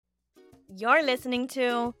You're listening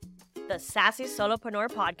to the Sassy Solopreneur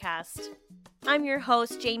Podcast. I'm your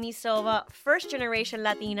host, Jamie Silva, first-generation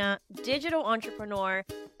Latina, digital entrepreneur,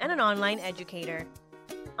 and an online educator.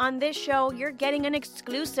 On this show, you're getting an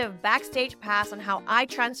exclusive backstage pass on how I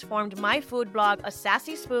transformed my food blog, A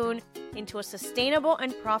Sassy Spoon, into a sustainable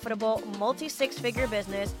and profitable multi-six-figure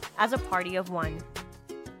business as a party of one.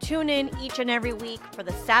 Tune in each and every week for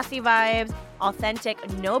the sassy vibes, authentic,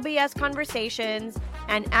 no BS conversations,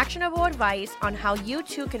 and actionable advice on how you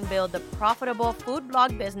too can build the profitable food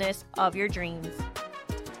blog business of your dreams.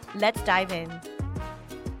 Let's dive in.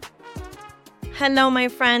 Hello, my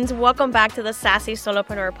friends. Welcome back to the Sassy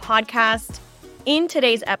Solopreneur Podcast. In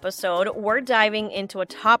today's episode, we're diving into a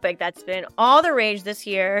topic that's been all the rage this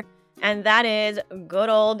year, and that is good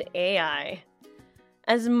old AI.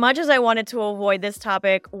 As much as I wanted to avoid this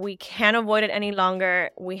topic, we can't avoid it any longer.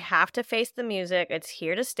 We have to face the music. It's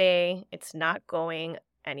here to stay. It's not going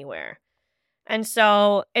anywhere. And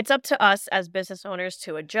so it's up to us as business owners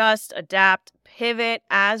to adjust, adapt, pivot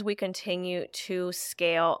as we continue to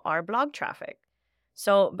scale our blog traffic.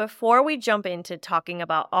 So before we jump into talking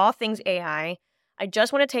about all things AI, I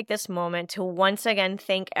just want to take this moment to once again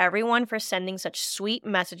thank everyone for sending such sweet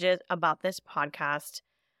messages about this podcast.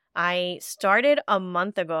 I started a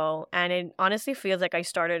month ago, and it honestly feels like I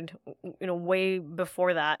started, way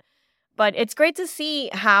before that. But it's great to see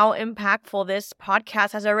how impactful this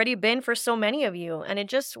podcast has already been for so many of you, and it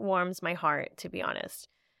just warms my heart, to be honest.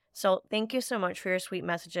 So thank you so much for your sweet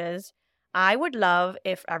messages. I would love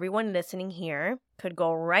if everyone listening here could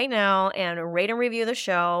go right now and rate and review the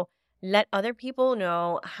show. Let other people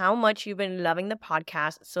know how much you've been loving the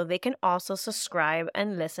podcast so they can also subscribe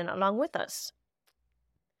and listen along with us.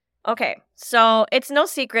 Okay, so it's no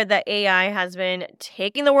secret that AI has been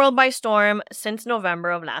taking the world by storm since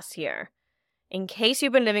November of last year. In case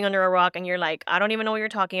you've been living under a rock and you're like, I don't even know what you're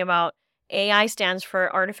talking about, AI stands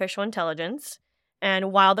for artificial intelligence.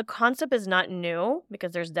 And while the concept is not new,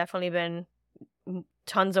 because there's definitely been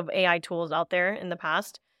tons of AI tools out there in the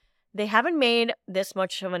past, they haven't made this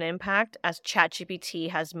much of an impact as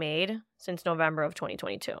ChatGPT has made since November of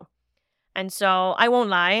 2022. And so I won't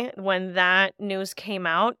lie, when that news came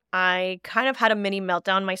out, I kind of had a mini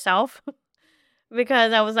meltdown myself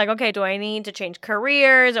because I was like, okay, do I need to change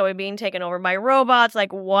careers? Are we being taken over by robots?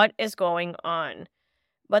 Like, what is going on?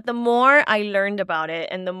 But the more I learned about it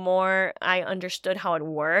and the more I understood how it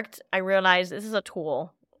worked, I realized this is a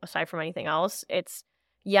tool aside from anything else. It's,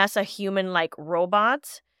 yes, a human-like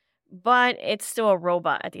robot, but it's still a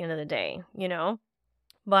robot at the end of the day,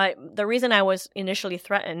 But the reason I was initially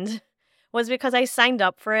threatened was because I signed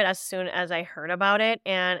up for it as soon as I heard about it,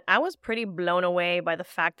 and I was pretty blown away by the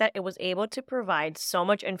fact that it was able to provide so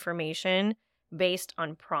much information based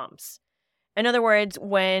on prompts. In other words,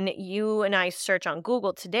 when you and I search on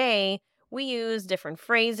Google today, we use different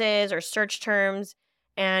phrases or search terms,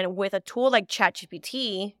 and with a tool like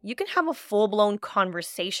ChatGPT, you can have a full-blown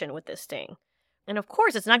conversation with this thing. And of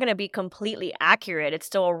course, it's not going to be completely accurate. It's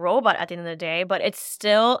still a robot at the end of the day, but it's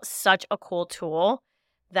still such a cool tool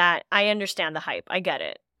that I understand the hype. I get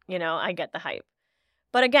it. I get the hype.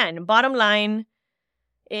 But again, bottom line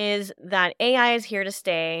is that AI is here to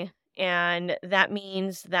stay. And that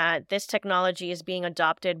means that this technology is being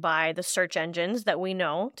adopted by the search engines that we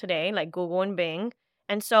know today, like Google and Bing.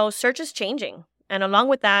 And so search is changing. And along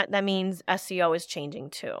with that, that means SEO is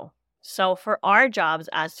changing too. So for our jobs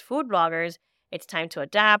as food bloggers, it's time to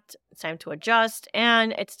adapt, it's time to adjust,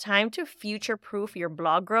 and it's time to future-proof your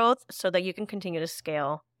blog growth so that you can continue to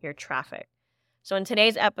scale your traffic. So in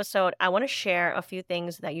today's episode, I want to share a few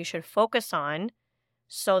things that you should focus on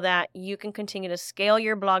so that you can continue to scale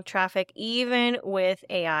your blog traffic even with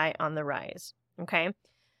AI on the rise, okay?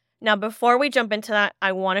 Now, before we jump into that,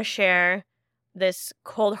 I want to share this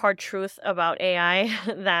cold hard truth about AI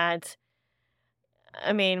that,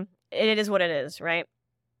 it is what it is, right?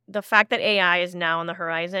 The fact that AI is now on the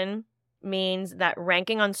horizon means that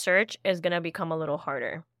ranking on search is going to become a little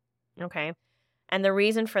harder, okay? And the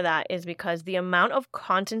reason for that is because the amount of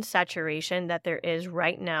content saturation that there is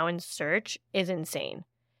right now in search is insane.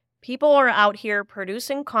 People are out here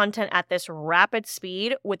producing content at this rapid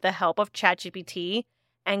speed with the help of ChatGPT,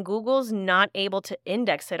 and Google's not able to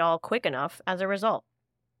index it all quick enough as a result.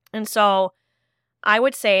 And so I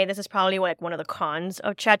would say this is probably like one of the cons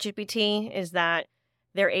of ChatGPT is that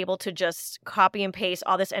they're able to just copy and paste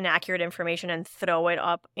all this inaccurate information and throw it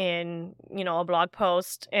up in, a blog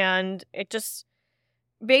post. And it just,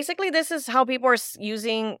 basically this is how people are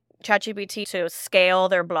using ChatGPT to scale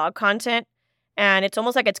their blog content. And it's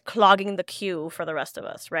almost like it's clogging the queue for the rest of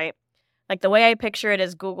us, right? Like the way I picture it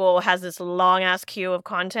is Google has this long ass queue of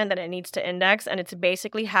content that it needs to index, and it's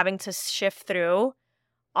basically having to shift through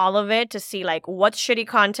all of it to see like what's shitty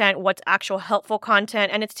content, what's actual helpful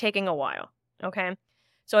content, and it's taking a while. Okay.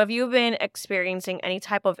 So if you've been experiencing any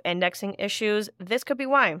type of indexing issues, this could be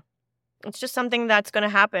why. It's just something that's going to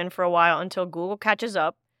happen for a while until Google catches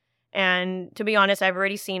up. And to be honest, I've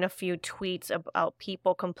already seen a few tweets about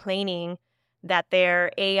people complaining that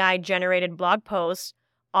their AI generated blog posts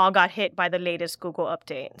all got hit by the latest Google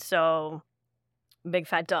update. So big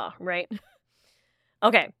fat duh, right?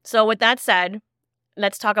 Okay, so with that said,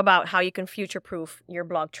 let's talk about how you can future-proof your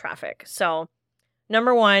blog traffic. So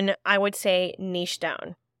number one, I would say niche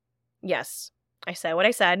down. Yes, I said what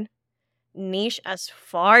I said. Niche as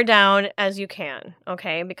far down as you can,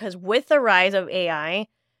 okay? Because with the rise of AI,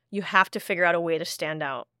 you have to figure out a way to stand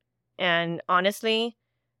out. And honestly,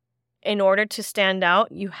 in order to stand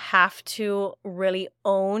out, you have to really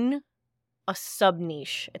own a sub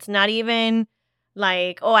niche. It's not even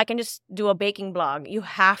like, oh, I can just do a baking blog. You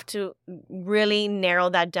have to really narrow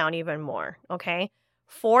that down even more, okay?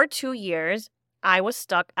 For 2 years, I was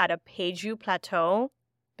stuck at a page view plateau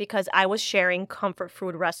because I was sharing comfort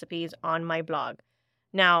food recipes on my blog.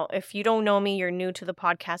 Now, if you don't know me, you're new to the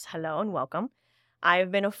podcast, hello and welcome. I've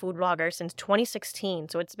been a food blogger since 2016,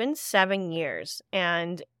 so it's been 7 years.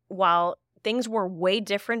 And while things were way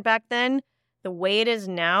different back then, the way it is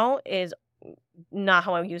now is not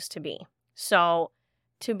how I used to be. So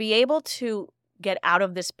to be able to get out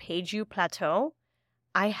of this page view plateau,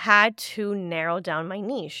 I had to narrow down my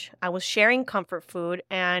niche. I was sharing comfort food,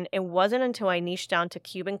 and it wasn't until I niched down to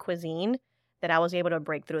Cuban cuisine that I was able to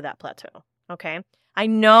break through that plateau, okay? I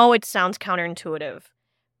know it sounds counterintuitive,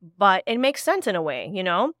 but it makes sense in a way, you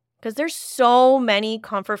know? Because there's so many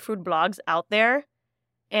comfort food blogs out there,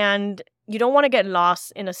 and you don't want to get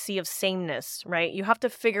lost in a sea of sameness, right? You have to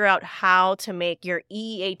figure out how to make your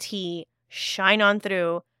EAT shine on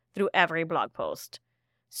through every blog post.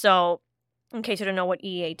 So in case you don't know what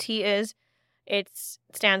EAT is, it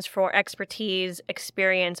stands for expertise,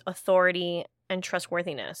 experience, authority, and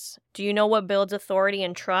trustworthiness. Do you know what builds authority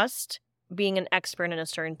and trust? Being an expert in a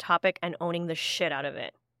certain topic and owning the shit out of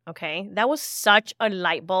it, okay? That was such a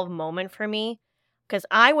light bulb moment for me because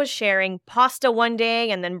I was sharing pasta one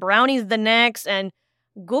day and then brownies the next, and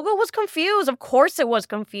Google was confused. Of course it was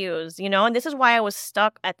confused, you know? And this is why I was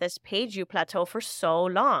stuck at this page view plateau for so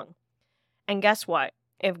long. And guess what?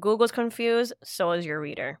 If Google's confused, so is your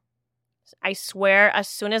reader. I swear, as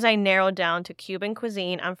soon as I narrowed down to Cuban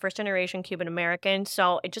cuisine, I'm first generation Cuban American,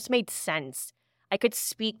 so it just made sense. I could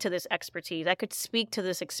speak to this expertise. I could speak to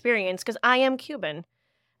this experience because I am Cuban.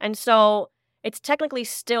 And so it's technically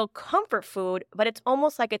still comfort food, but it's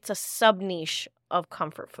almost like it's a sub-niche of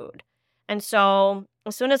comfort food. And so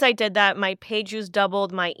as soon as I did that, my page views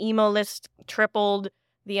doubled, my email list tripled.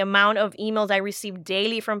 The amount of emails I receive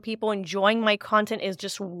daily from people enjoying my content is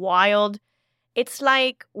just wild. It's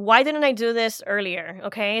like, why didn't I do this earlier?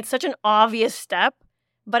 Okay, it's such an obvious step,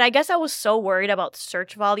 but I guess I was so worried about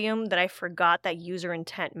search volume that I forgot that user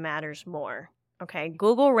intent matters more. Okay,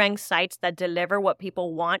 Google ranks sites that deliver what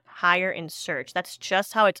people want higher in search. That's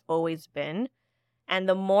just how it's always been. And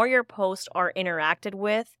the more your posts are interacted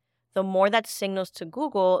with, the more that signals to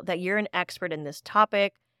Google that you're an expert in this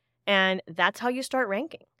topic. And that's how you start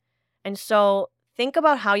ranking. And so think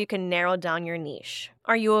about how you can narrow down your niche.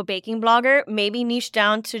 Are you a baking blogger? Maybe niche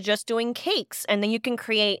down to just doing cakes. And then you can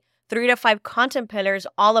create 3 to 5 content pillars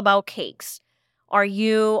all about cakes. Are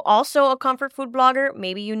you also a comfort food blogger?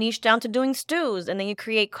 Maybe you niche down to doing stews. And then you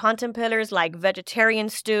create content pillars like vegetarian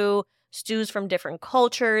stew, stews from different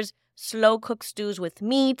cultures, slow cooked stews with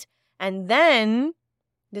meat. And then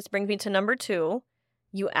this brings me to number 2.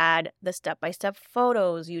 You add the step-by-step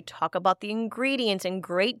photos. You talk about the ingredients in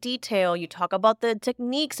great detail. You talk about the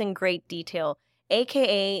techniques in great detail,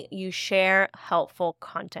 aka you share helpful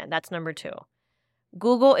content. That's number 2.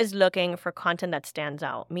 Google is looking for content that stands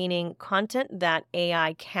out, meaning content that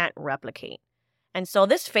AI can't replicate. And so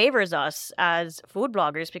this favors us as food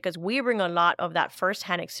bloggers because we bring a lot of that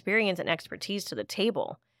firsthand experience and expertise to the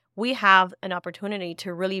table. We have an opportunity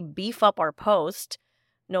to really beef up our post,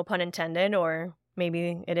 no pun intended, or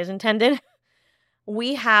maybe it is intended.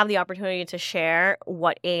 We have the opportunity to share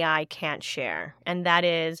what AI can't share. And that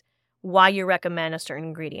is why you recommend a certain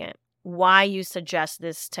ingredient, why you suggest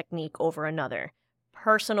this technique over another,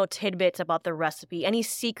 personal tidbits about the recipe, any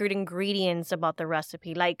secret ingredients about the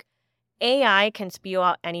recipe. Like AI can spew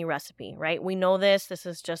out any recipe, right? We know this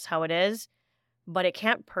is just how it is, but it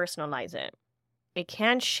can't personalize it. It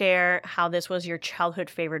can share how this was your childhood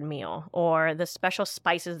favorite meal, or the special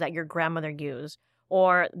spices that your grandmother used,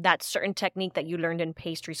 or that certain technique that you learned in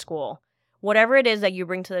pastry school. whatever it is that you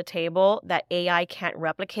bring to the table that AI can't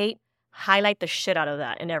replicate, highlight the shit out of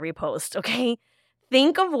that in every post, okay?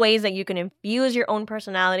 Think of ways that you can infuse your own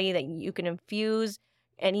personality, that you can infuse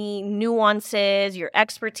any nuances, your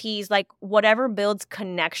expertise, like whatever builds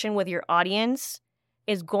connection with your audience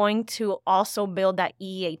is going to also build that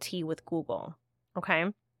EAT with Google, okay?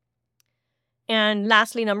 And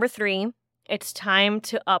lastly, number 3, it's time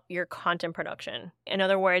to up your content production. In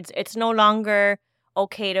other words, it's no longer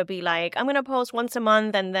okay to be like, I'm going to post once a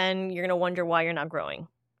month and then you're going to wonder why you're not growing,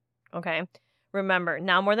 okay? Remember,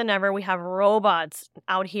 now more than ever, we have robots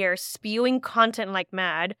out here spewing content like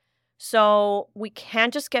mad. So we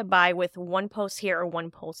can't just get by with one post here or one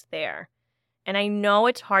post there. And I know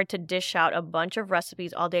it's hard to dish out a bunch of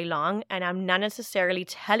recipes all day long. And I'm not necessarily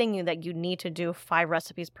telling you that you need to do 5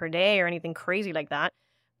 recipes per day or anything crazy like that.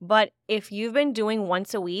 But if you've been doing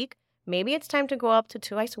once a week, maybe it's time to go up to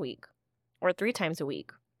 2 times a week or 3 times a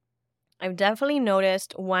week. I've definitely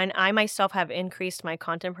noticed when I myself have increased my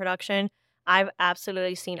content production, I've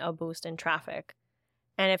absolutely seen a boost in traffic.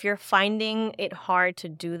 And if you're finding it hard to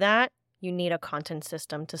do that, you need a content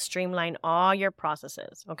system to streamline all your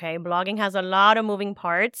processes, okay? Blogging has a lot of moving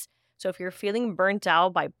parts. So if you're feeling burnt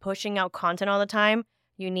out by pushing out content all the time,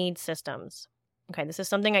 you need systems. Okay, this is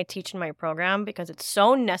something I teach in my program because it's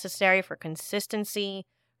so necessary for consistency,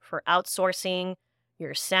 for outsourcing,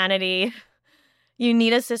 your sanity. You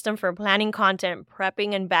need a system for planning content,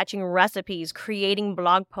 prepping and batching recipes, creating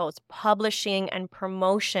blog posts, publishing, and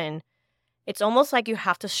promotion. It's almost like you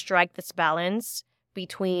have to strike this balance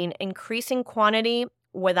between increasing quantity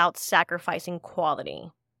without sacrificing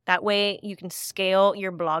quality. That way you can scale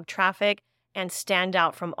your blog traffic and stand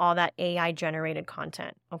out from all that AI-generated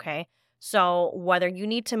content, okay? So whether you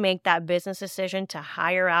need to make that business decision to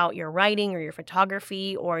hire out your writing or your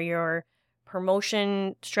photography or your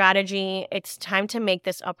promotion strategy, it's time to make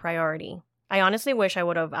this a priority. I honestly wish I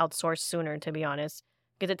would have outsourced sooner, to be honest,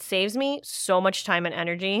 because it saves me so much time and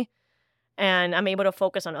energy, and I'm able to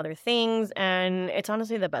focus on other things, and it's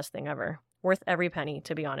honestly the best thing ever. Worth every penny,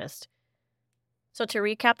 to be honest. So to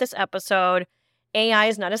recap this episode, AI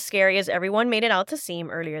is not as scary as everyone made it out to seem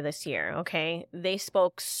earlier this year, okay? They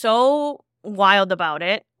spoke so wild about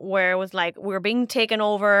it, where it was like, we're being taken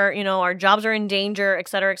over, our jobs are in danger, et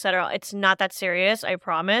cetera, et cetera. It's not that serious, I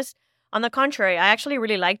promise. On the contrary, I actually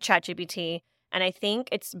really like ChatGPT, and I think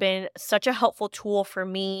it's been such a helpful tool for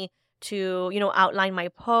me to, outline my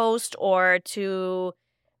post or to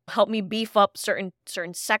help me beef up certain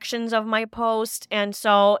sections of my post. And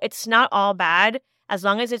so it's not all bad. As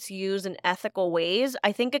long as it's used in ethical ways,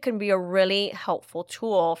 I think it can be a really helpful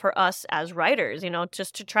tool for us as writers,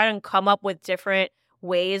 just to try and come up with different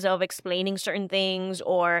ways of explaining certain things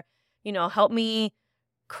or, help me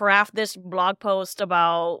craft this blog post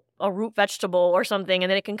about a root vegetable or something. And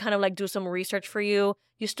then it can kind of like do some research for you.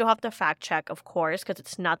 You still have to fact check, of course, because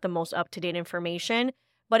it's not the most up-to-date information,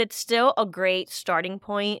 but it's still a great starting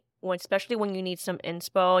point, especially when you need some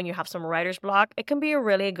inspo and you have some writer's block. It can be a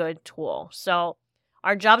really good tool. So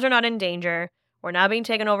our jobs are not in danger. We're not being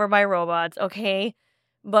taken over by robots, okay?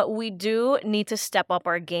 But we do need to step up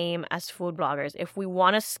our game as food bloggers. If we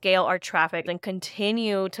want to scale our traffic and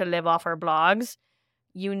continue to live off our blogs,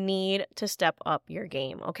 you need to step up your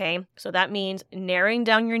game, okay? So that means narrowing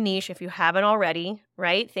down your niche if you haven't already,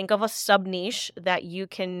 right? Think of a sub-niche that you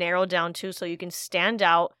can narrow down to so you can stand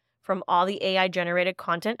out from all the AI-generated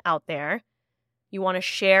content out there. You want to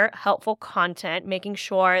share helpful content, making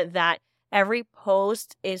sure that every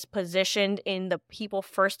post is positioned in the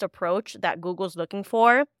people-first approach that Google's looking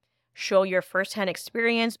for. Show your firsthand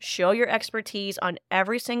experience, show your expertise on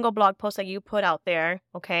every single blog post that you put out there,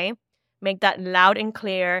 okay? Make that loud and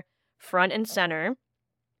clear, front and center.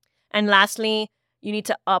 And lastly, you need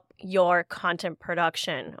to up your content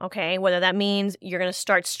production, okay? Whether that means you're going to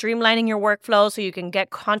start streamlining your workflow so you can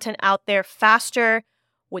get content out there faster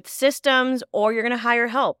with systems, or you're going to hire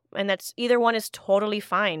help. And that's either one is totally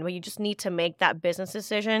fine, but you just need to make that business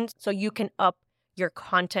decision so you can up your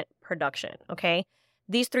content production, okay?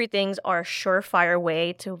 These 3 things are a surefire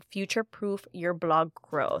way to future-proof your blog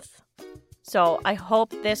growth. So I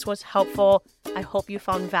hope this was helpful. I hope you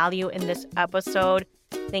found value in this episode.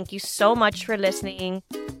 Thank you so much for listening.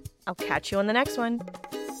 I'll catch you on the next one.